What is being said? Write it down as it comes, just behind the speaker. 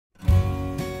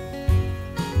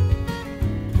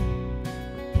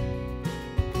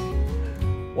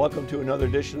Welcome to another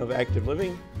edition of Active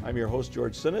Living. I'm your host,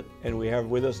 George Sinnott, and we have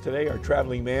with us today our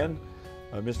traveling man,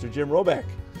 Mr. Jim Roback.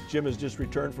 Jim has just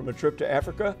returned from a trip to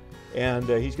Africa, and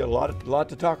he's got a lot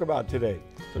to talk about today.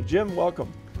 So Jim,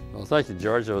 welcome. Well, thank you,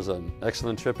 George. It was an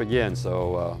excellent trip again.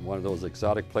 So one of those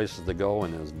exotic places to go,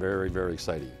 and it was very, very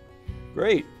exciting.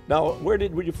 Great. Now, where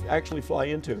did you actually fly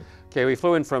into? Okay, we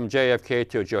flew in from JFK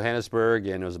to Johannesburg,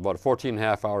 and it was about a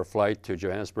 14.5-hour flight to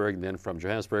Johannesburg. And then from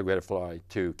Johannesburg, we had to fly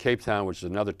to Cape Town, which is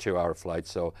another 2-hour flight.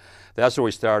 So that's where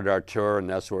we started our tour, and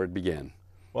that's where it began.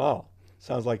 Wow.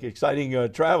 Sounds like exciting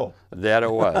travel. That it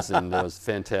was, and it was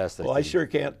fantastic. Well, I sure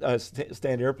can't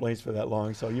stand airplanes for that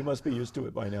long, so you must be used to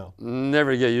it by now.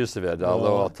 Never get used to it, No.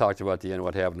 although I'll talk to you about the end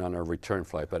what happened on our return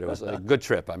flight. But it was a good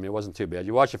trip. I mean, it wasn't too bad.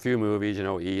 You watch a few movies, you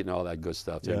know, eat and all that good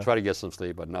stuff. Yeah. And try to get some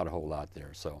sleep, but not a whole lot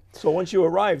there. So once you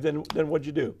arrived, then what'd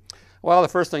you do? Well, the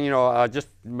first thing, you know,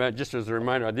 just as a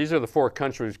reminder, these are the 4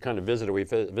 countries we kind of visited. We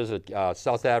visited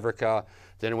South Africa,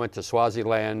 then went to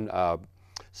Swaziland,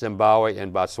 Zimbabwe,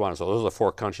 and Botswana. So those are the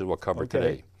 4 countries we'll cover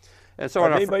today. And so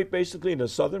are they basically in the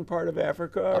southern part of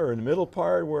Africa or in the middle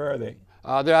part? Where are they?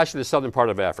 They're actually the southern part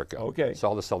of Africa. Okay. It's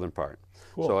all the southern part.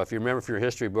 Cool. So if you remember from your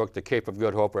history book, the Cape of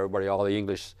Good Hope, everybody, all the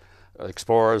English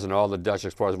explorers and all the Dutch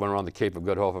explorers went around the Cape of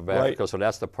Good Hope of Africa. Right. So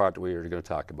that's the part we are going to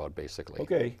talk about, basically.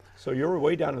 Okay. So you were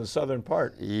way down in the southern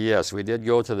part. Yes, we did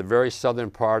go to the very southern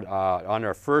part. On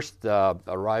our first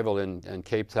arrival in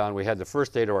Cape Town, we had the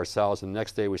first day to ourselves, and the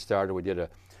next day we did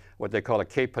what they call a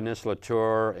Cape Peninsula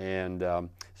tour, and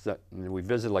we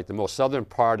visited like the most southern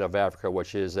part of Africa,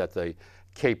 which is at the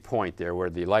Cape Point there, where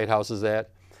the lighthouse is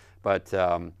at. But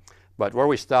where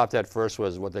we stopped at first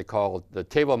was what they call the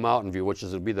Table Mountain view, which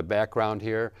would be the background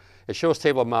here. It shows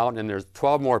Table Mountain, and there's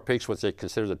 12 more peaks, which they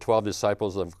consider the 12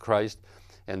 disciples of Christ.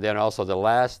 And then also the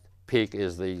last peak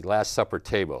is the Last Supper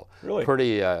table. Really?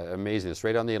 Pretty amazing. It's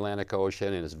right on the Atlantic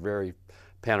Ocean, and it's very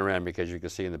panoramic, as you can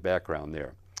see in the background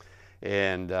there.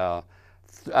 And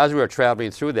as we were traveling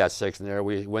through that section there,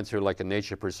 we went through like a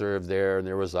nature preserve there, and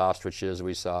there was ostriches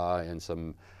we saw, and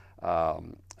some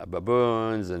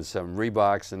baboons and some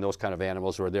reeboks and those kind of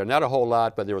animals were there. Not a whole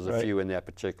lot, but there was a few in that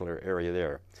particular area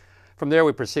there. From there,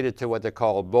 we proceeded to what they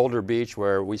call Boulder Beach,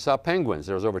 where we saw penguins.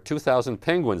 There was over 2,000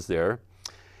 penguins there.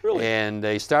 Really? And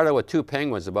they started with 2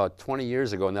 penguins about 20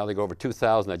 years ago. Now they go over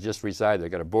 2,000 that just reside. They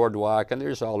got a boardwalk, and they're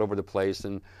just all over the place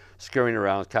and scurrying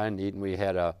around, kind of neat. And we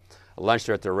had a lunch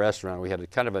there at the restaurant. We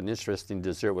had kind of an interesting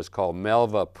dessert. It was called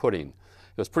Melva pudding.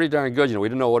 It was pretty darn good. You know, we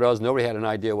didn't know what it was. Nobody had an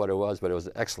idea what it was, but it was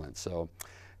excellent. So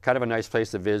kind of a nice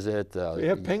place to visit. So you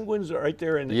have penguins right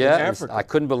there in Africa. Yeah, I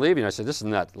couldn't believe it. I said, this is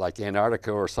not like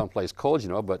Antarctica or someplace cold, you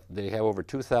know, but they have over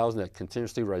 2,000 that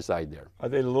continuously reside there. Are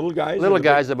they little guys? Little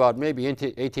guys, about maybe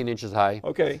 18 inches high.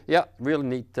 Okay. Yeah, really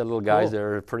neat little guys. Cool.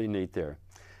 They're pretty neat there.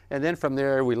 And then from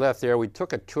there, we left there. We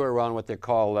took a tour around what they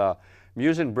call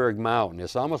Musenberg Mountain.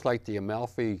 It's almost like the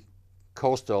Amalfi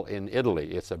Coastal in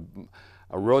Italy. It's a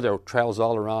road that travels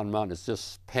all around the mountain. It's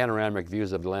just panoramic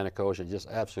views of the Atlantic Ocean, just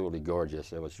absolutely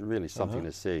gorgeous. It was really something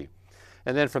to see.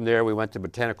 And then from there, we went to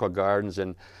botanical gardens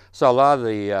and saw a lot of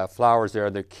the flowers there.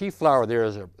 The key flower there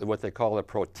is what they call the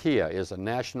protea, is a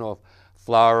national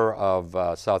flower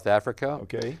of South Africa.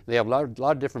 Okay. They have a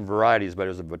lot of different varieties, but it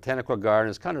was a botanical garden.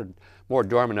 It's kind of more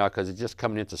dormant now because it's just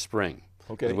coming into spring.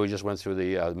 Okay. We just went through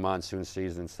the monsoon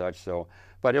season and such. So,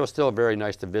 but it was still very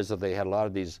nice to visit. They had a lot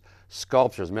of these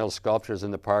sculptures, metal sculptures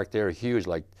in the park. They're huge,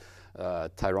 like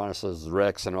Tyrannosaurus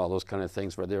Rex and all those kind of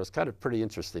things. But it was kind of pretty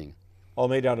interesting. All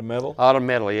made out of metal? Out of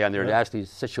metal, yeah. And they're actually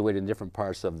situated in different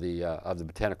parts of the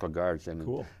botanical gardens. And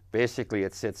cool. Basically,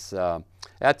 it sits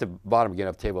at the bottom again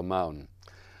of Table Mountain.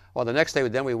 Well, the next day,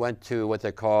 then we went to what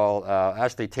they call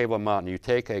actually Table Mountain. You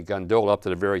take a gondola up to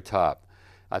the very top.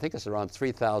 I think it's around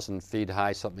 3,000 feet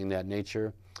high, something of that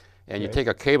nature. And you take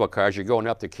a cable car. As you're going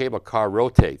up, the cable car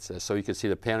rotates, so you can see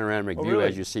the panoramic view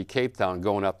as you see Cape Town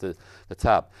going up to the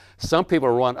top. Some people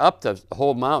run up the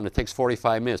whole mountain. It takes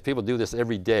 45 minutes. People do this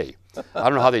every day. I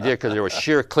don't know how they did it because there were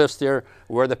sheer cliffs there.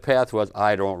 Where the path was,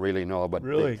 I don't really know. But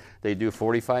they do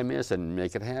 45 minutes and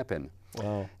make it happen.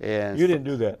 Wow. And you didn't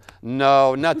do that?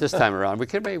 No, not this time around. We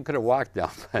could have walked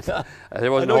down, but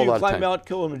there wasn't a whole lot of time. I know you climbed Mount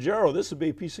Kilimanjaro. This would be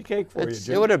a piece of cake for you,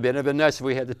 Jim. It would have been. It would have been nice if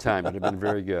we had the time. It would have been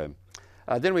very good.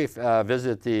 Then we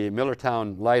visited the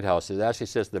Millertown Lighthouse. It actually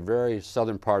sits the very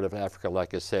southern part of Africa,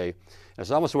 like I say.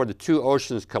 It's almost where the 2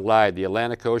 oceans collide, the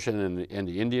Atlantic Ocean and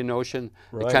the Indian Ocean.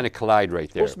 They kind of collide right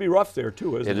there. It's supposed to be rough there,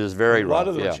 too, isn't it? It is very rough,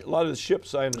 A lot of the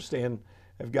ships, I understand,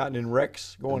 have gotten in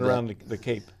wrecks going around the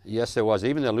Cape. Yes, there was.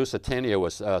 Even the Lusitania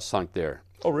was sunk there.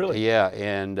 Oh, really? Yeah,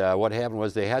 and what happened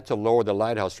was they had to lower the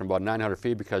lighthouse from about 900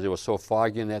 feet because it was so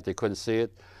foggy in that they couldn't see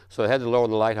it. So they had to lower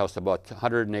the lighthouse to about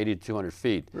 180 to 200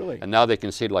 feet. Really? And now they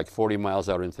can see it like 40 miles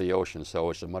out into the ocean, so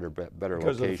it's a much better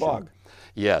because location. Because of the fog?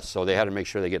 Yes, so they had to make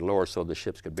sure they get lower so the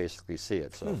ships could basically see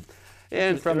it. So.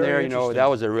 And It's from very there, you know, that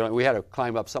was a real, we had to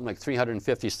climb up something like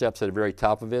 350 steps at the very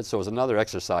top of it, so it was another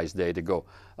exercise day to go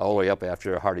all the way up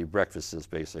after a hearty breakfast,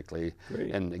 basically.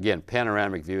 Great. And again,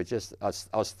 panoramic view, it's just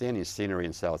outstanding scenery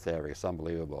in South Africa, it's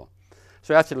unbelievable.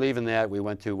 So after leaving that, we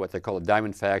went to what they call a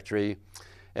diamond factory,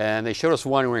 and they showed us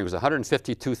one ring, it was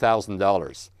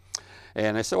 $152,000.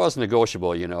 And I said, well, it's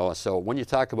negotiable, you know. So when you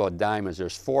talk about diamonds,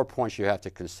 there's 4 points you have to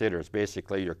consider. It's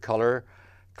basically your color,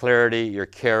 clarity, your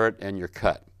carat, and your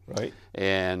cut. Right.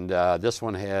 And this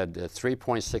one had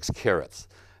 3.6 carats.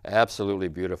 Absolutely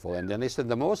beautiful. And then they said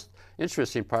the most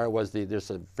interesting part was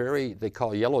there's a they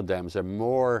call yellow diamonds. They're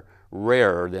more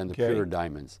rare than the pure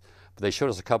diamonds. But they showed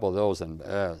us a couple of those, and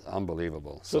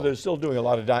unbelievable. So they're still doing a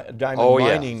lot of diamond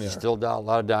mining there. Still a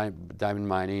lot of diamond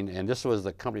mining. And this was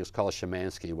the company was called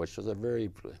Szymanski, which was a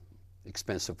very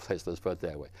expensive place, let's put it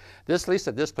that way. At least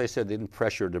at this place, they didn't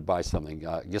pressure to buy something.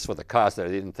 Just with the cost, they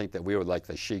didn't think that we were like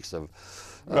the sheiks of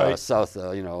South,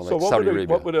 you know, like Saudi Arabia.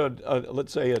 What would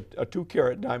let's say a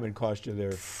 2-carat diamond cost you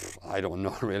there? I don't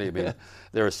know really. I mean,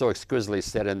 they were so exquisitely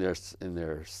set in their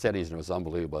settings, and it was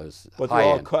unbelievable. It was but they're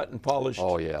all cut and polished.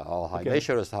 Oh yeah, all high. Okay. They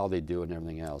showed us how they do it and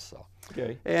everything else. So.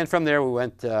 Okay. And from there we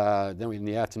went. Then in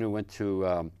the afternoon went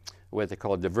to what they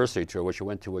call a diversity tour, which we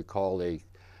went to. We called a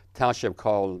township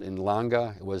called in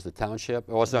Langa. It was the township.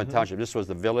 It wasn't a township. This was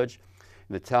the village.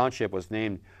 And the township was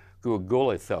named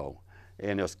Guguletho.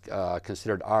 And it was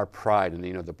considered our pride, and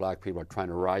you know the black people are trying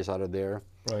to rise out of there.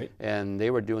 Right. And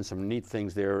they were doing some neat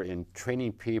things there in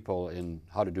training people in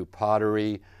how to do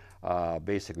pottery,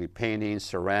 basically painting,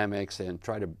 ceramics, and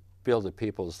try to build the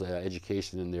people's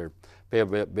education and their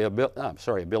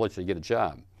ability to get a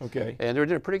job. Okay. And they were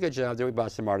doing a pretty good job there. We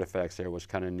bought some artifacts there. It was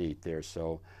kind of neat there.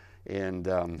 So. And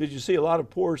did you see a lot of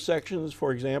poor sections?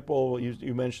 For example,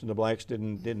 you mentioned the blacks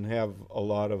didn't have a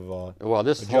lot of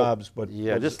jobs, but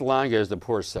yeah, this Langa is the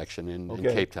poor section in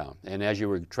Cape Town. And as you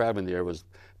were traveling, there was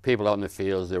people out in the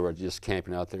fields. They were just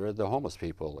camping out there, the homeless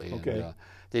people. And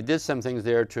they did some things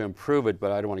there to improve it,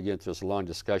 but I don't want to get into this long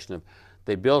discussion of.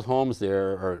 They built homes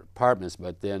there or apartments,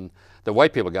 but then the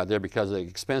white people got there because of the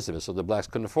expensive, so the blacks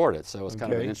couldn't afford it. So it was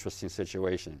kind of an interesting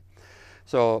situation.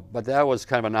 So, but that was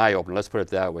kind of an eye-opener, let's put it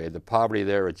that way. The poverty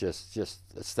there is just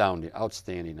astounding,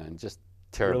 outstanding, and just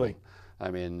terrible. Really?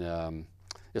 I mean,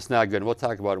 it's not good. And we'll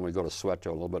talk about it when we go to Soweto,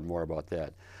 a little bit more about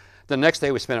that. The next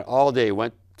day, we spent all day,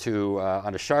 went to,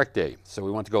 on a shark day. So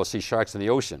we went to go see sharks in the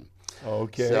ocean.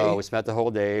 Okay. So we spent the whole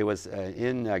day. It was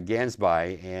in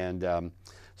Gansby, and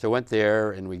so went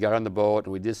there, and we got on the boat,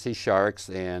 and we did see sharks,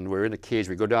 and we were in a cage.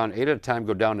 We go down, 8 at a time,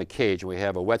 go down the cage, and we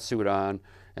have a wetsuit on,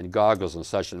 and goggles and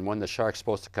such, and when the shark's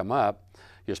supposed to come up,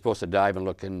 you're supposed to dive and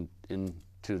look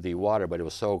into the water, but it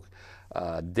was so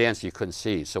dense you couldn't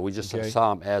see. So we just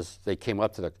saw them as they came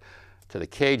up to the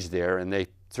cage there, and they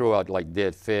threw out like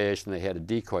dead fish, and they had a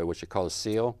decoy, which you call a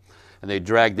seal, and they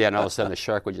dragged that, and all of a sudden the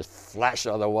shark would just flash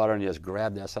out of the water and just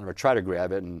grab that son of a, try to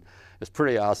grab it, and it's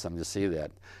pretty awesome to see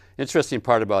that. Interesting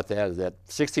part about that is that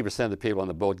 60% of the people on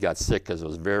the boat got sick because it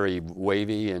was very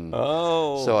wavy, and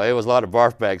so it was a lot of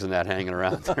barf bags and that hanging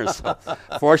around there. So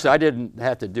fortunately, I didn't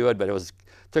have to do it, but it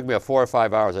took me about 4 or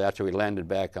 5 hours after we landed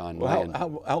back on land.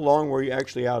 How long were you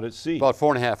actually out at sea? About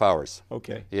 4.5 hours.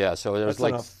 Okay. Yeah, so there was That's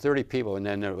like enough. 30 people, and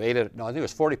then there were I think it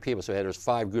was 40 people, so there was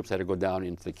 5 groups that had to go down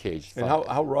into the cage. And how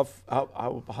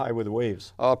high were the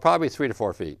waves? Probably 3 to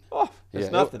 4 feet. Oh, that's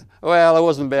nothing. Well, it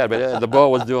wasn't bad, but the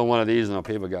boat was doing one of these, and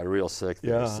people got real sick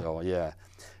there. Yeah. So yeah,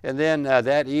 and then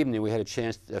that evening we had a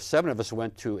chance. 7 of us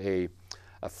went to a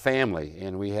family,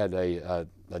 and we had a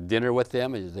dinner with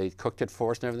them. They cooked it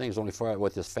for us and everything. It was only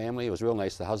with this family. It was real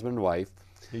nice. The husband and wife.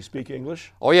 Did he speak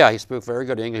English? Oh yeah, he spoke very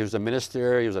good English. He was a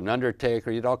minister. He was an undertaker.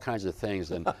 He did all kinds of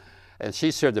things, and and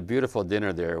she served a beautiful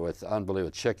dinner there with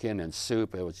unbelievable chicken and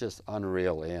soup. It was just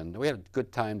unreal, and we had a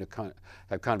good time to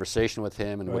have conversation with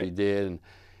him and what he did. And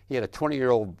he had a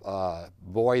 20-year-old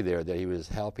boy there that he was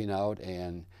helping out,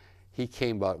 and he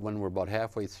came when we're about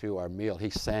halfway through our meal, he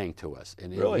sang to us.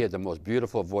 And he had the most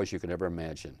beautiful voice you could ever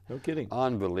imagine. No kidding.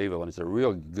 Unbelievable. And he's a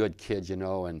real good kid, you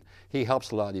know, and he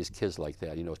helps a lot of these kids like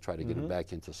that, you know, try to get them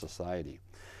back into society.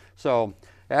 So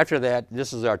after that,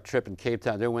 this is our trip in Cape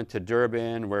Town. Then we went to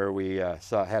Durban, where we had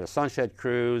a sunset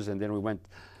cruise, and then we went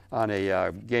on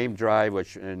a game drive,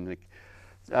 and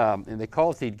they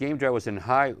call it the game drive was in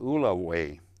High Ula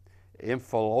Way.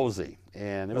 Impholozi.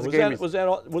 And it was, was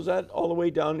that all the way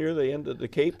down near the end of the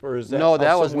Cape, or is that? No,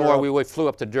 that was more. We flew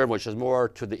up to Durban, which is more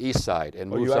to the east side, and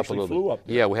moved up a little flew bit. Up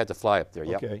there? Yeah, we had to fly up there.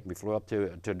 Okay. Yep. We flew up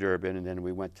to Durban, and then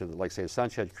we went to, like say, the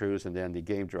Sunset Cruise, and then the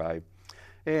game drive.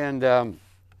 And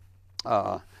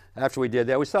after we did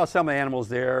that, we saw some animals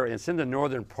there. And it's in the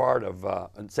northern part of,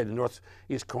 say, the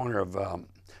northeast corner of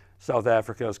South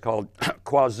Africa. It's called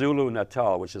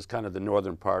KwaZulu-Natal, which is kind of the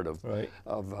northern part of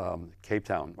Cape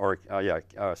Town, or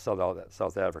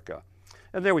South Africa.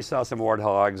 And there we saw some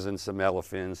warthogs and some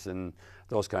elephants and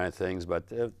those kind of things, but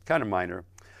kind of minor.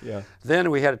 Yeah. Then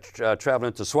we had to travel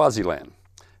into Swaziland,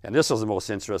 and this was the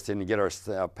most interesting, to get our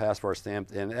passport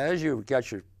stamped. And as you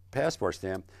got your passport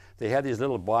stamped, they had these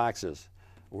little boxes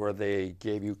where they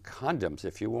gave you condoms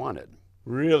if you wanted.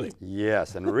 Really?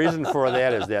 Yes, and the reason for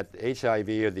that is that HIV,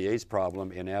 or the AIDS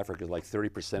problem in Africa, is like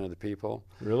 30% of the people.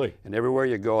 Really? And everywhere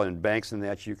you go, in banks and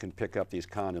that, you can pick up these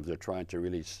condoms. They're trying to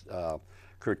really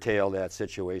curtail that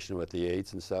situation with the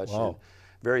AIDS and such. Wow. And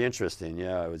very interesting,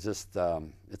 yeah. It was just,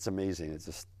 it's amazing. It's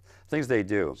just things they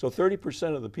do. So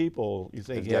 30% of the people, you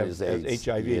think, have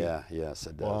HIV? Yeah, yes,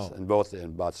 it does. Wow. And both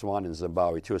in Botswana and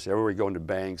Zimbabwe, too. So everywhere you go into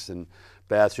banks and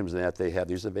bathrooms and that, they have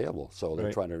these available. So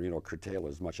they're trying to, curtail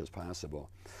as much as possible.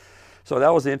 So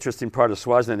that was the interesting part of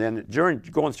Swaziland. And during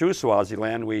going through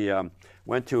Swaziland, we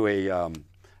went to a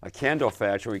candle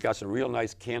factory. We got some real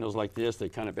nice candles like this. They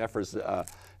kind of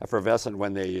effervescent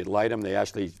when they light them. They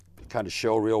actually kind of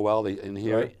show real well in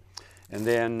here. Right. And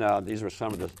then these were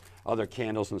some of the other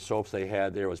candles and soaps they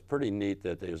had there. It was pretty neat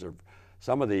that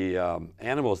some of the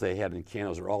animals they had in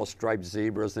candles were all striped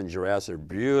zebras and giraffes. They're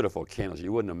beautiful candles.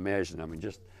 You wouldn't imagine. I mean,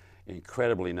 just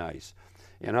incredibly nice.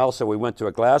 And also we went to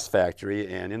a glass factory,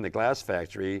 and in the glass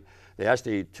factory, they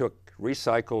actually took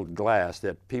recycled glass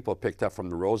that people picked up from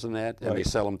the roads and that, and they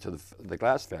sell them to the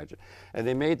glass factory. And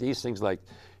they made these things like,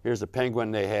 here's the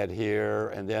penguin they had here,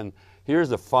 and then here's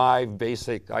the 5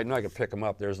 basic, I know I can pick them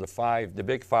up, there's the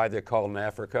big 5 they're called in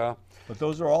Africa. But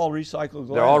those are all recycled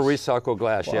glass? They're all recycled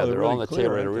glass, wow, yeah. They're really all on the clear,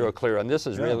 table, they're real clear. And this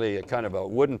is really a kind of a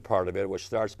wooden part of it, which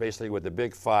starts basically with the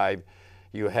big 5.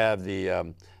 You have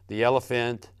the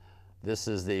elephant, this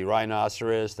is the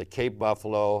rhinoceros, the Cape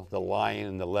buffalo, the lion,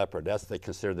 and the leopard. That's they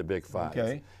consider the big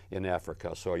 5 in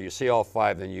Africa. So you see all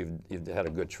 5, then you've had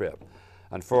a good trip.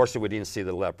 Unfortunately, we didn't see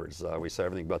the leopards. We saw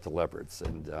everything but the leopards.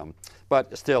 And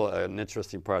but still an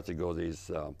interesting part to go to these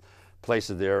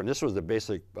places there. And this was the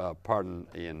basic part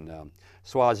in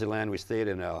Swaziland. We stayed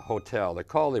in a hotel. They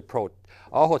call it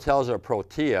all hotels are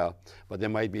Protea, but there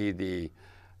might be the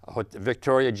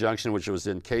Victoria Junction, which was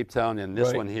in Cape Town, and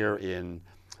this one here in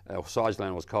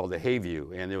Swaziland was called the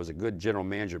Hayview. And there was a good general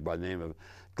manager by the name of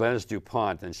Glenys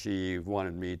DuPont, and she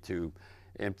wanted me to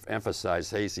emphasize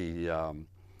Hazy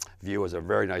View was a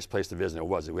very nice place to visit. It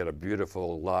was. We had a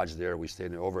beautiful lodge there. We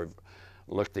stayed and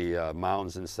overlooked the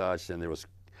mountains and such, and there was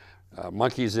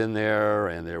monkeys in there,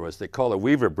 and there was, they call it a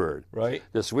weaver bird. Right.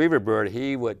 This weaver bird,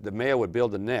 the male would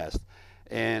build a nest,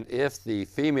 and if the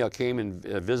female came and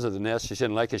visited the nest, she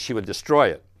didn't like it, she would destroy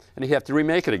it. And he'd have to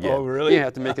remake it again. Oh, really? He'd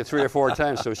have to make it 3 or 4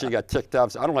 times, so she got ticked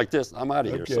off. So, I don't like this, I'm out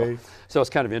of here. So it's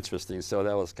kind of interesting, so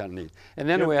that was kind of neat. And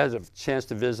then we had a chance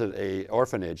to visit a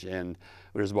orphanage, and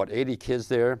there was about 80 kids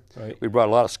there. Right. We brought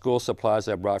a lot of school supplies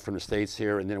I brought from the States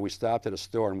here, and then we stopped at a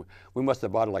store, and we must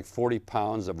have bought like 40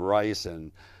 pounds of rice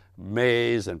and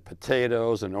maize and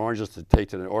potatoes and oranges to take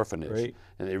to the orphanage. Right.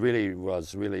 And it really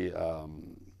was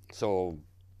so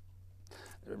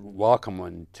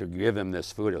welcome to give them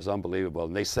this food. It was unbelievable.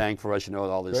 And they sang for us,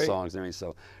 all these songs and everything.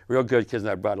 So real good kids.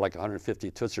 And I brought like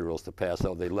 150 Tootsie Rolls to pass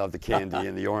out. They loved the candy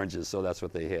and the oranges, so that's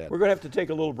what they had. We're going to have to take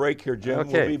a little break here, Jim.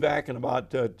 Okay. We'll be back in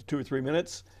about 2 or 3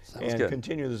 minutes Sounds and good.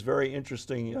 continue this very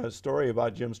interesting story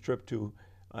about Jim's trip to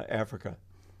Africa.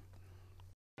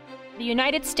 The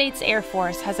United States Air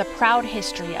Force has a proud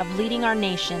history of leading our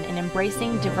nation in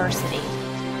embracing diversity.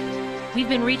 We've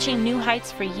been reaching new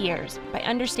heights for years by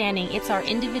understanding it's our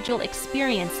individual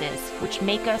experiences which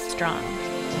make us strong.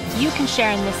 You can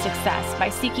share in this success by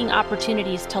seeking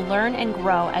opportunities to learn and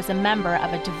grow as a member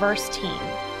of a diverse team.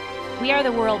 We are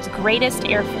the world's greatest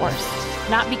Air Force,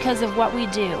 not because of what we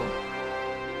do,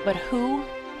 but who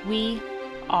we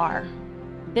are.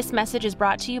 This message is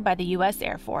brought to you by the U.S.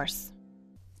 Air Force.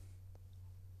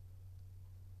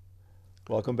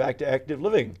 Welcome back to Active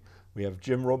Living. We have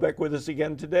Jim Robeck with us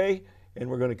again today, and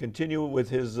we're going to continue with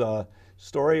his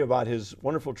story about his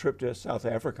wonderful trip to South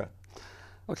Africa.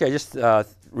 Okay, just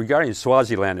regarding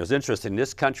Swaziland, it was interesting.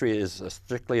 This country is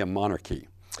strictly a monarchy,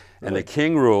 and the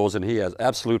king rules, and he has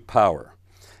absolute power.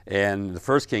 And the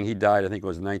first king, he died, I think it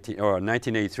was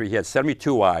 1983. He had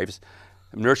 72 wives.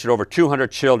 nurtured over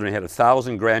 200 children. He had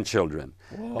 1,000 grandchildren.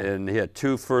 Wow. And he had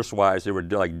 2 first wives. They were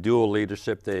like dual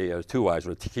leadership. They 2 wives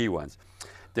were the key ones.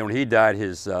 Then when he died,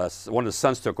 his one of the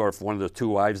sons took over for one of the 2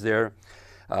 wives there.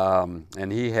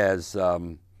 And he has,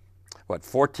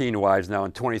 14 wives now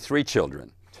and 23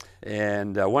 children.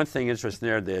 And one thing interesting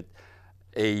there, that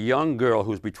a young girl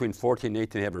who's between 14 and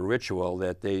 18 have a ritual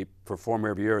that they perform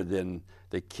every year. Then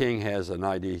the king has an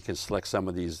idea, he can select some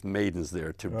of these maidens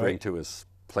there to bring to his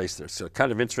place there. So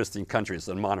kind of interesting country. It's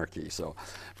a monarchy, so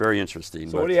very interesting.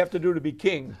 So what do you have to do to be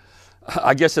king?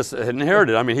 I guess it's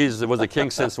inherited. I mean, he was a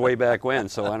king since way back when,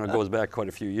 so I know it goes back quite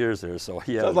a few years there. So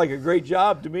yeah, sounds like a great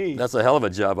job to me. That's a hell of a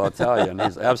job, I'll tell you. And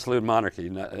he's absolute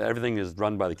monarchy. Everything is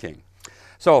run by the king.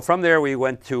 So from there, we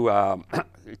went to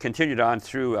continued on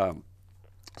through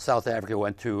South Africa.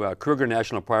 Went to Kruger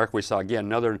National Park. We saw again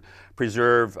another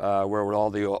preserve where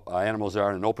all the animals are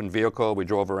in an open vehicle. We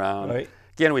drove around. Right.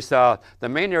 Again, we saw the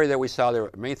main area that we saw there.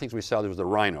 Main things we saw there was the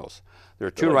rhinos. There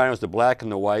are 2 rhinos, the black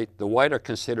and the white. The white are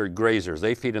considered grazers.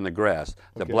 They feed in the grass.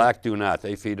 The black do not.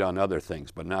 They feed on other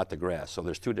things, but not the grass. So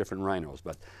there's 2 different rhinos.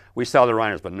 But we saw the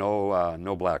rhinos, but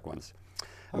no black ones.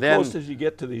 How close did you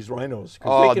get to these rhinos?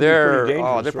 Oh, they're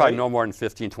probably probably no more than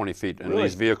 15, 20 feet in Really?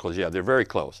 these vehicles. Yeah, they're very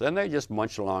close. And they just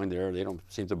munch along there. They don't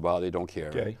seem to bother. They don't care.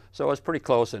 Okay. So it's pretty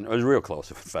close, and it was real close,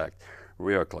 in fact.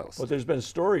 Real close. But there's been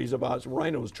stories about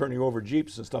rhinos turning over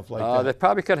jeeps and stuff like that. That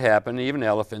probably could happen, even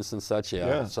elephants and such,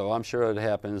 Yeah. So I'm sure it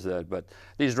happens. But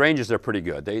these rangers are pretty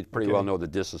good. They pretty well know the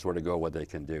distance where to go, what they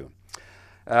can do.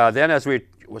 Then as we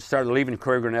started leaving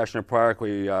Kruger National Park,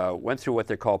 we went through what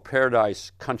they call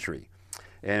Paradise Country.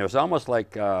 And it was almost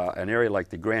like an area like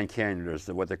the Grand Canyon. There's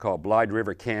what they call Blyde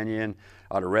River Canyon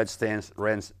out of red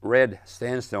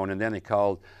sandstone, and then they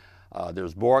called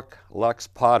there's Bork Lux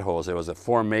potholes. There was a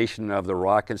formation of the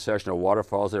rock and section of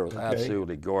waterfalls there. It was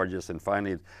absolutely gorgeous. And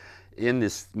finally, in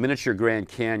this miniature Grand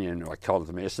Canyon, or I call it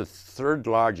the, it's the 3rd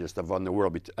largest of in the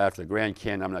world after the Grand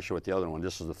Canyon. I'm not sure what the other one.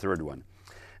 This is the 3rd one.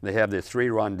 And they have the 3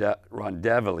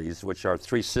 rondavellies, which are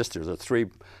 3 sisters. The 3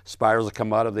 spirals that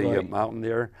come out of the mountain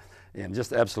there, and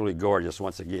just absolutely gorgeous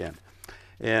once again.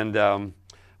 And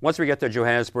once we got to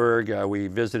Johannesburg, we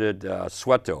visited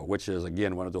Soweto, which is,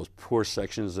 again, one of those poor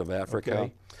sections of Africa.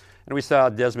 Okay. And we saw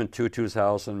Desmond Tutu's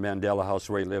house and Mandela House,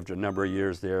 where he lived a number of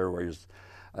years there, where he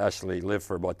actually lived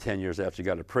for about 10 years after he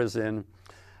got to prison.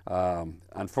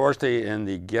 Unfortunately, in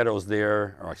the ghettos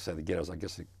there, or I said the ghettos, I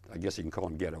guess you can call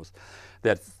them ghettos,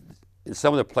 that in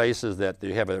some of the places that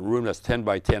they have a room that's 10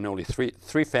 by 10, only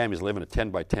three families live in a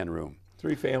 10 by 10 room.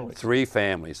 3 families. 3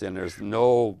 families, and there's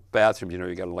no bathrooms. You know,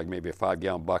 you got like maybe a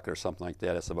 5-gallon bucket or something like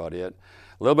that. That's about it.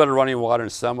 A little bit of running water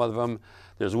in some of them.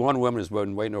 There's one woman who's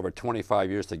been waiting over 25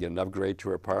 years to get an upgrade to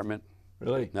her apartment.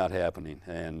 Really? Not happening.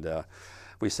 And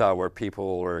we saw where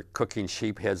people were cooking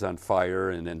sheep heads on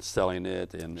fire and then selling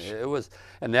it, and it was.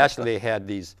 And naturally, they had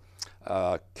these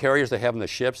carriers they have on the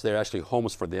ships. They're actually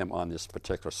homes for them on this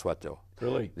particular Soweto.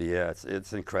 Really? Yeah,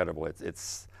 it's incredible.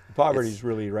 It's Poverty's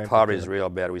really rampant. Poverty's real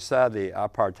bad. We saw the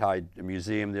apartheid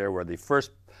museum there, where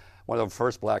one of the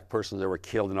first black persons that were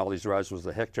killed in all these riots was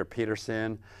the Hector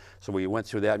Peterson. So we went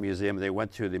through that museum. They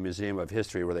went to the Museum of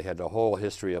History, where they had the whole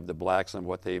history of the blacks and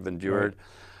what they've endured.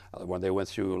 When they went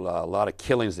through a lot of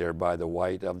killings there by the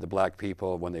black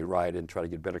people when they rioted and tried to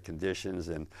get better conditions.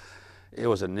 And it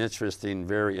was an interesting,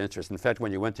 very interesting. In fact,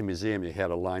 when you went to the museum, you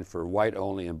had a line for white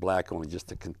only and black only, just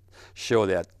to show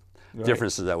that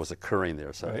differences that was occurring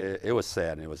there. So it was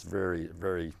sad, and it was very,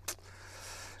 very.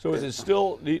 So is it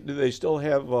still? Do they still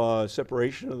have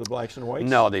separation of the blacks and whites?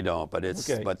 No, they don't. But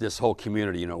but this whole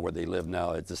community, you know, where they live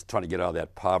now, it's just trying to get out of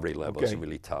that poverty level. It's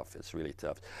really tough. It's really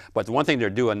tough. But the one thing they're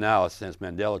doing now, since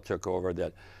Mandela took over,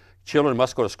 that children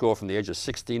must go to school from the age of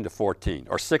 16 to 14,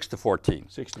 or 6 to 14.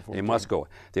 6 to 14. They must go.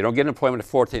 They don't get employment at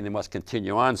 14. They must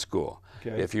continue on school.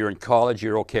 Okay. If you're in college,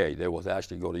 you're okay. They will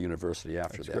actually go to university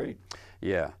after that. That's great.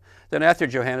 Yeah. Then after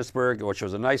Johannesburg, which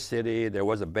was a nice city, there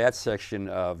was a bad section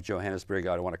of Johannesburg.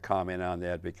 I don't want to comment on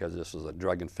that because this was a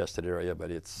drug-infested area, but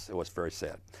it was very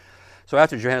sad. So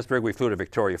after Johannesburg, we flew to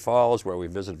Victoria Falls, where we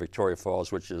visited Victoria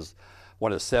Falls, which is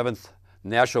one of the 7th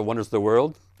natural wonders of the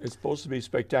world. It's supposed to be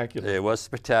spectacular. It was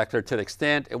spectacular to the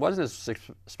extent, it wasn't as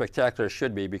spectacular as it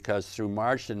should be, because through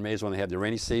March and May is when they have the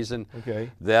rainy season. Okay.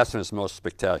 That's when it's most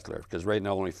spectacular, because right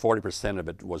now only 40% of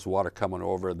it was water coming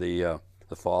over the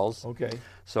falls. Okay.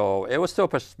 So it was still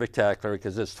spectacular,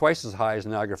 because it's twice as high as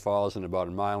Niagara Falls and about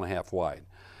 1.5 miles wide.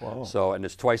 Wow. So, and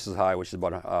it's twice as high, which is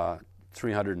about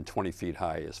 320 feet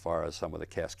high as far as some of the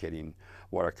cascading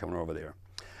water coming over there.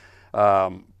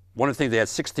 One of the things, they had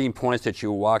 16 points that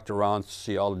you walked around to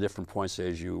see all the different points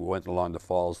as you went along the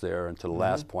falls there, and to the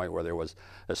last point where there was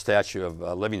a statue of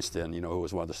Livingston, you know, who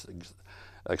was one of the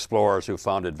explorers who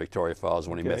founded Victoria Falls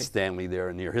when he met Stanley there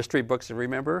in your history books, you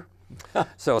remember?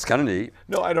 So it's kind of neat.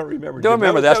 No, I don't remember. Don't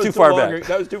remember, that's too far back.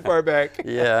 That was too far back.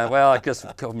 Yeah, well, I guess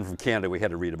coming from Canada, we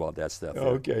had to read about that stuff.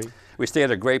 Okay. We stayed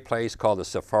at a great place called the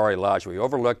Safari Lodge. We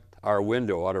overlooked our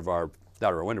window out of our,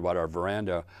 not our window, but our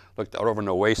veranda, looked out over an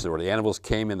oasis where the animals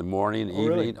came in the morning, evening.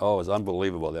 Really? Oh, it was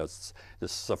unbelievable. This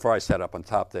safari set up on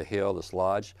top of the hill, this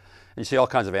lodge. And you see all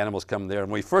kinds of animals come there. And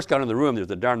when we first got in the room,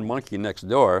 there's a darn monkey next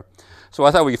door. So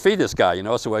I thought we could feed this guy, you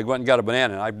know. So I went and got a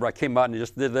banana, and I came out and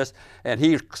just did this. And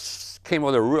he came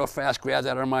over there real fast, grabbed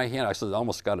that out of my hand. I said, I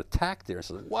almost got attacked there. I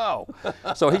said, wow.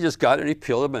 So he just got it, and he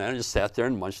peeled the banana and just sat there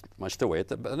and munched away at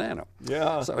the banana.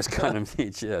 Yeah. So it was kind of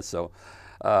neat, yeah. So,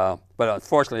 but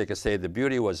unfortunately, I can say the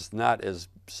beauty was not as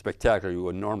spectacular as it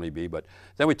would normally be. But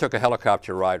then we took a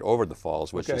helicopter ride over the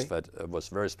falls, which was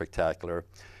very spectacular.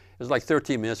 It was like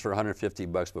 13 minutes for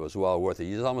 $150, but it was well worth it.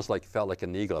 You just almost felt like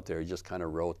an eagle up there. You just kind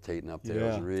of rotating up there. Yeah. It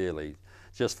was really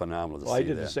just phenomenal to see that. I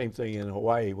did the same thing in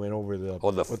Hawaii. Went over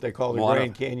what they call the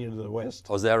Grand Canyon to the west.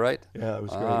 Oh, is that right? Yeah, it was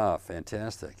great. Ah,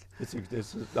 fantastic.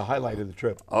 It's the highlight of the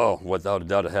trip. Oh, without a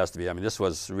doubt it has to be. I mean, this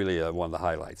was really one of the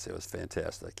highlights. It was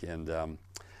fantastic. And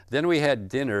then we had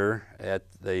dinner at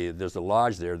there's a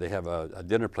lodge there. They have a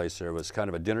dinner place there. It was kind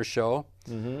of a dinner show.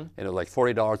 And it was like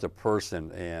 $40 a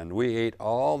person. And we ate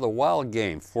all the wild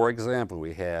game. For example,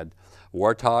 we had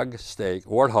warthog steak.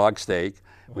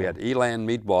 We had eland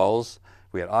meatballs.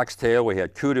 We had oxtail. We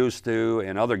had kudu stew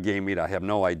and other game meat. I have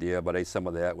no idea, but I ate some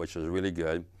of that, which was really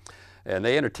good. And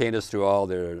they entertained us through all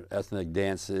their ethnic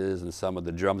dances and some of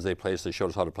the drums they played. So they showed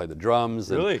us how to play the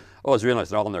drums. Really? And, oh, it was really nice.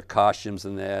 And all in their costumes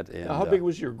and that. And, now, how big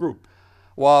was your group?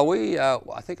 Well,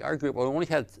 I think our group, we only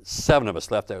had 7 of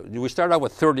us left. We started out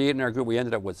with 38 in our group. We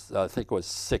ended up with, I think it was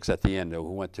 6 at the end who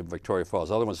went to Victoria Falls.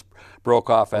 The other ones broke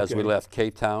off as we left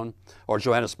Cape Town or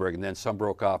Johannesburg, and then some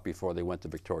broke off before they went to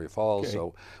Victoria Falls.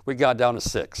 So we got down to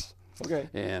 6. Okay.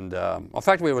 And in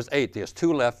fact, it was 8. There's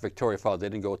 2 left Victoria Falls. They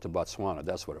didn't go to Botswana.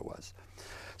 That's what it was.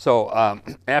 So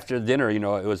after dinner, you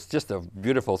know, it was just a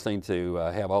beautiful thing to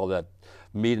have all that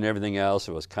meat and everything else.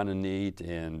 It was kind of neat,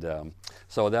 and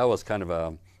so that was kind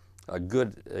of a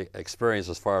good experience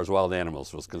as far as wild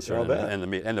animals was concerned, and the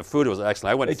meat and the food was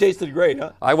excellent. They tasted great,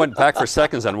 huh? I went back for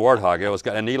seconds on warthog. It was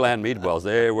and eland meatballs.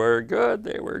 They were good.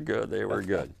 They were good. They were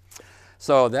good.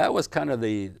 So that was kind of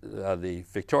the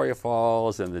Victoria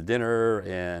Falls and the dinner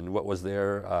and what was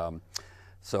there.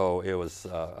 So it was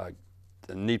a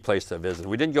neat place to visit.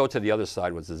 We didn't go to the other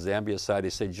side, was the Zambia side. They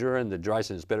say during the dry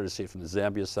season it's better to see it from the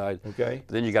Zambia side. Okay.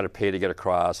 But then you got to pay to get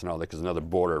across and all that because another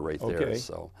border right there.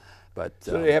 So, but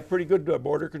so they have pretty good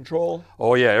border control.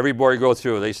 Oh yeah, every border you go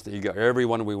through, you got every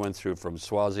one we went through from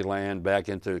Swaziland back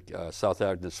into South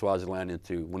Africa, Swaziland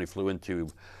into when we flew into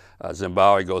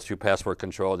Zimbabwe, goes through passport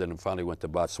control, then finally went to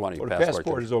Botswana. Well, the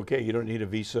passport is okay. You don't need a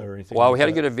visa or anything. Well, like we had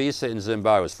to get a visa in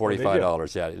Zimbabwe. It was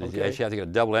 $45. Yeah, okay. You actually had to get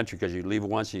a double entry because you leave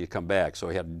once and you come back. So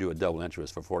we had to do a double entry. It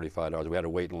was for $45. We had to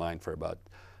wait in line for about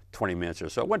 20 minutes or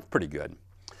so. It went pretty good.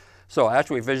 So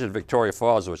after we visited Victoria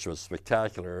Falls, which was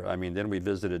spectacular, I mean, then we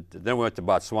went to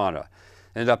Botswana.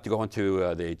 Ended up going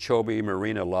to the Chobe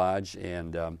Marina Lodge,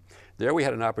 and there we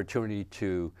had an opportunity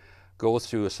to go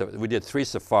through, we did 3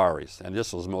 safaris, and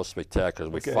this was most spectacular.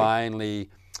 We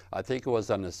finally, I think it was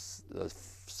on the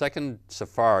second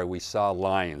safari, we saw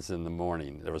lions in the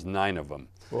morning. There was 9 of them.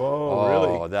 Whoa,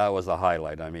 really? Oh, that was a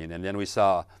highlight. I mean, and then we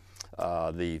saw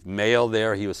the male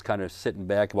there. He was kind of sitting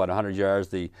back about 100 yards.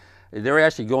 They were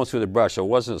actually going through the brush, so it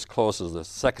wasn't as close as the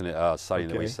second sighting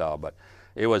that we saw, but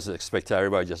it was spectacular.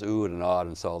 Everybody just oohed and awed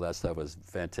and saw that stuff. It was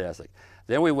fantastic.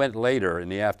 Then we went later in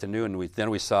the afternoon, then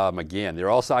we saw them again. They're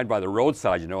all signed by the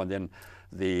roadside, you know, and then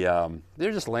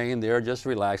they're just laying there, just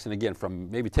relaxing, again,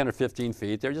 from maybe 10 or 15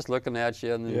 feet. They're just looking at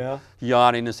you and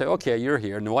yawning and say, okay, you're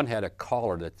here. And one had a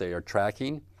collar that they are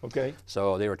tracking. Okay.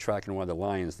 So they were tracking one of the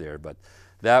lions there. But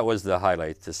that was the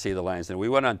highlight, to see the lions. And we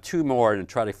went on 2 more and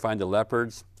tried to find the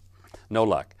leopards. No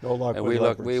luck. No luck with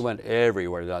leopards. We went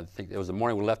everywhere. I think it was the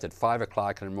morning we left at 5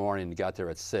 o'clock in the morning and got there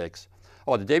at 6.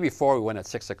 Oh, the day before we went at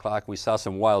 6 o'clock, we saw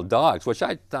some wild dogs, which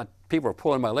I thought people were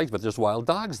pulling my legs, but there's wild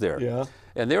dogs there. Yeah.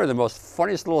 And they were the most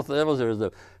funniest little things. There was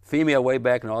a female way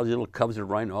back, and all these little cubs were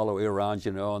running all the way around,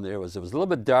 you know. And it was a little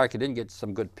bit dark. I didn't get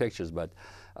some good pictures, but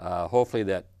hopefully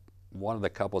that one of the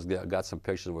couples got some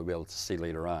pictures we'll be able to see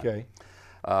later on. Okay.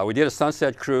 We did a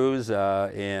sunset cruise,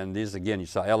 and these, again, you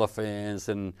saw elephants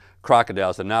and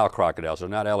crocodiles. They're now crocodiles. They're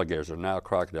not alligators. They're now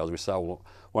crocodiles. We saw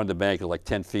one at the bank, like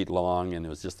 10 feet long, and it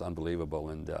was just unbelievable.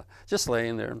 And just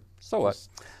laying there. So what?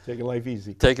 Taking life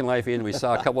easy. Taking life in. We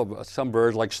saw a couple of some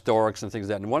birds like storks and things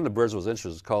like that. And one of the birds was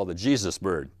interesting. It's called the Jesus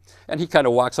bird. And he kind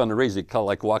of walks on the reeds. He kind of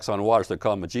like walks on water, so they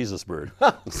call him a Jesus bird.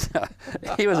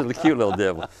 He was a cute little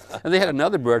devil. And they had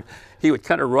another bird. He would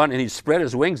kind of run and he'd spread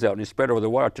his wings out and he'd spread over the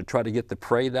water to try to get the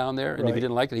prey down there. And if he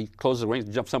didn't like it, he'd close his wings,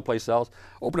 jump someplace else,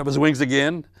 open up his wings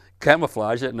again,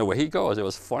 camouflage it, and away he goes. It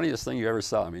was the funniest thing you ever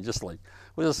saw. I mean, just like,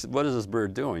 what is this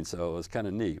bird doing? So it was kind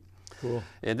of neat. Cool.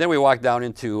 And then we walked down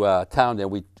into town. Then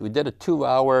we did a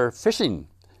 2-hour fishing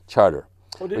charter.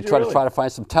 Oh, did we you tried really? to try to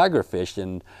find some tiger fish,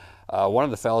 and one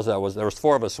of the fellows there was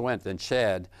 4 of us went. And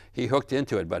Chad, he hooked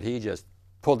into it, but he just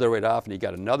pulled it right off, and he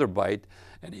got another bite,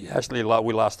 and he actually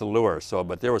we lost the lure. So,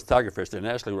 but there was tiger fish there, and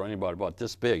actually were only about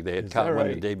this big. They had caught one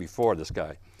the day before. This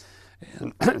guy,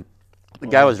 and the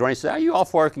guy was running. He said, "You all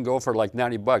 4 can go for like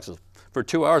 $90 for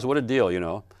 2 hours. What a deal, you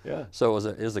know." Yeah. So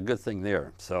it was a good thing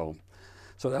there. So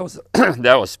that was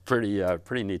that was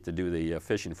pretty neat to do the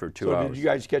fishing for 2 hours. So did you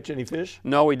guys catch any fish?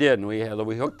 No, we didn't. We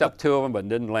hooked up 2 of them, but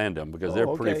didn't land them because they're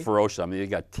pretty ferocious. I mean, they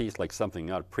got teeth like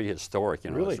something out prehistoric. You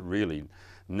know, Really? It's really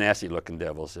nasty-looking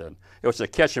devils. And it was a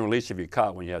catch and release if you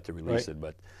caught when you had to release it,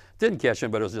 but didn't catch them.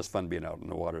 But it was just fun being out in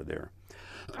the water there.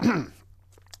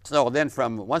 So then,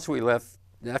 once we left,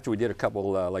 after we did a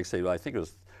couple, like I say, I think it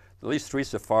was at least 3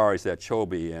 safaris at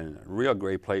Chobe, and a real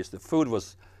great place. The food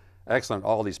was excellent,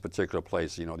 all these particular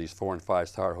places, you know, these 4- and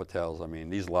 5-star hotels. I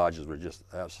mean, these lodges were just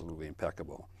absolutely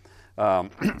impeccable.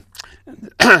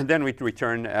 Then we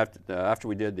returned, after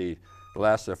we did the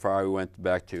last safari, we went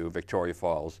back to Victoria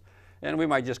Falls. And we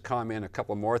might just comment a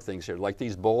couple more things here, like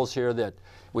these bowls here that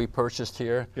we purchased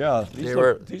here. Yeah,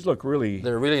 these look really.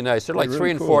 They're really nice. They're like really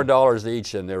 $3 and cool. $4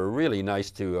 each, and they were really nice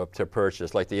to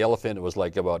purchase. Like the elephant, it was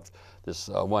like about this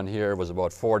one here was about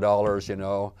 $4. You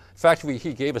know. In fact,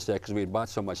 he gave us that because we had bought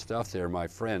so much stuff there. My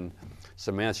friend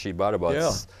Samantha, she bought about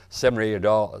 $70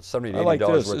 or $80 I like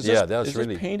this. worth. Is Yeah, this, that was is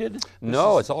really this painted.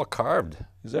 No, it's all carved.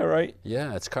 Is that right?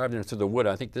 Yeah, it's carved into the wood.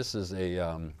 I think this is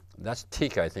that's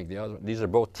teak. I think these are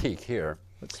both teak here.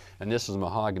 And this is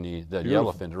mahogany, the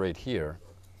elephant right here.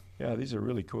 Yeah, these are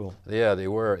really cool. Yeah, they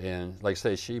were. And like I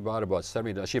say, she bought about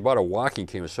 $70. She bought a walking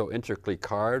cane. It was so intricately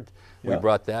carved. Yeah. We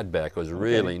brought that back. It was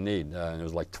really neat. And it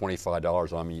was like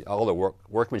 $25. I mean, all the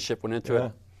workmanship went into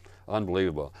it.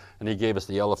 Unbelievable. And he gave us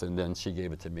the elephant, and then she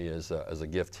gave it to me as a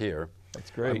gift here. That's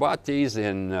great. I bought these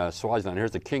in Swaziland. Here's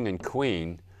the king and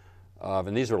queen.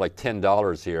 And these were like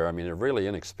 $10 here. I mean, they're really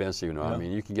inexpensive. You know, I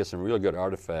mean, you can get some really good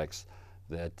artifacts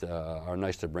that are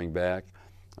nice to bring back.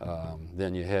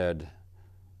 Then you had,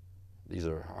 these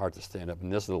are hard to stand up,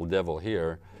 and this little devil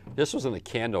here. This was in the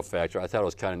candle factory. I thought it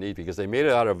was kind of neat because they made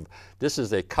it out of, this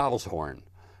is a cow's horn,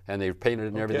 and they painted it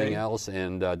and everything else,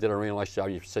 and did a really nice job.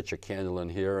 You set your candle in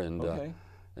here, and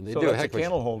and they so do that's a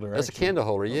candle holder. That's actually. a candle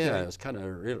holder. Yeah, it's kind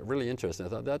of really interesting. I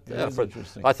thought that. That's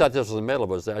interesting. I thought this was a metal,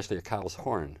 but it's actually a cow's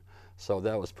horn. So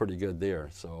that was pretty good there.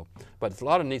 So, but a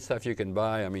lot of neat stuff you can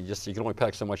buy. I mean, just you can only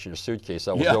pack so much in your suitcase.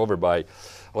 I was over by,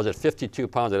 was it 52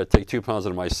 pounds? I had to take 2 pounds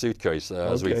out of my suitcase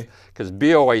because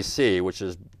BOAC, which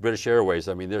is British Airways,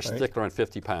 I mean, they're stickler on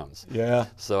 50 pounds. Yeah.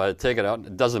 So I take it out.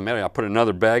 It doesn't matter. I put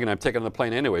another bag, and I'm taking it on the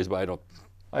plane anyways. But I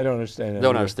don't understand it.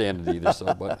 Don't understand it either.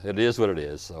 So, but it is what it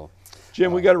is. So,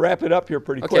 Jim, we got to wrap it up here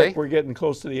pretty quick. We're getting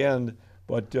close to the end,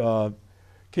 but.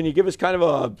 Can you give us kind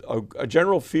of a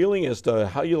general feeling as to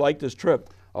how you like this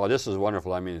trip? Oh, this is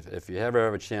wonderful. I mean, if you ever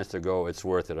have a chance to go, it's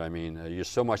worth it. I mean, there's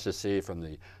so much to see from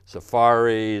the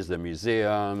safaris, the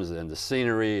museums, and the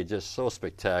scenery. Just so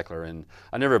spectacular. And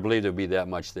I never believed there would be that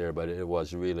much there, but it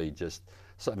was really just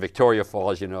Victoria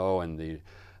Falls, you know, and the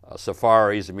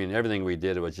safaris. I mean, everything we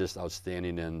did, it was just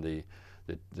outstanding. And the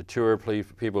tour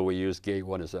people we used, Gate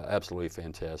 1, is absolutely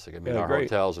fantastic. I mean, our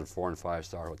hotels are 4- and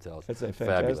 5-star hotels. That's fantastic.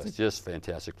 Fabulous. Just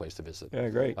fantastic place to visit. Yeah,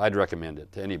 great. I'd recommend it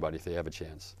to anybody if they have a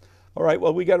chance. All right,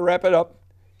 well, we got to wrap it up.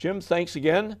 Jim, thanks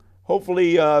again.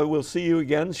 Hopefully, we'll see you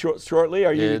again shortly.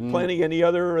 Are you planning any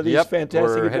other of these fantastic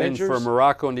we're adventures? Heading for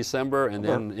Morocco in December, and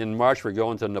then in March we're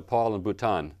going to Nepal and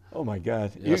Bhutan. Oh my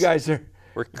God, you guys are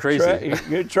we're crazy.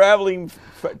 You're traveling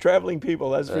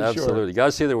people, that's for sure. Absolutely, got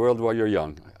to see the world while you're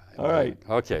young. All right.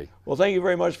 Okay. Well, thank you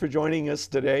very much for joining us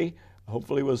today.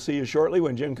 Hopefully, we'll see you shortly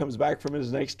when Jim comes back from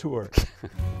his next tour.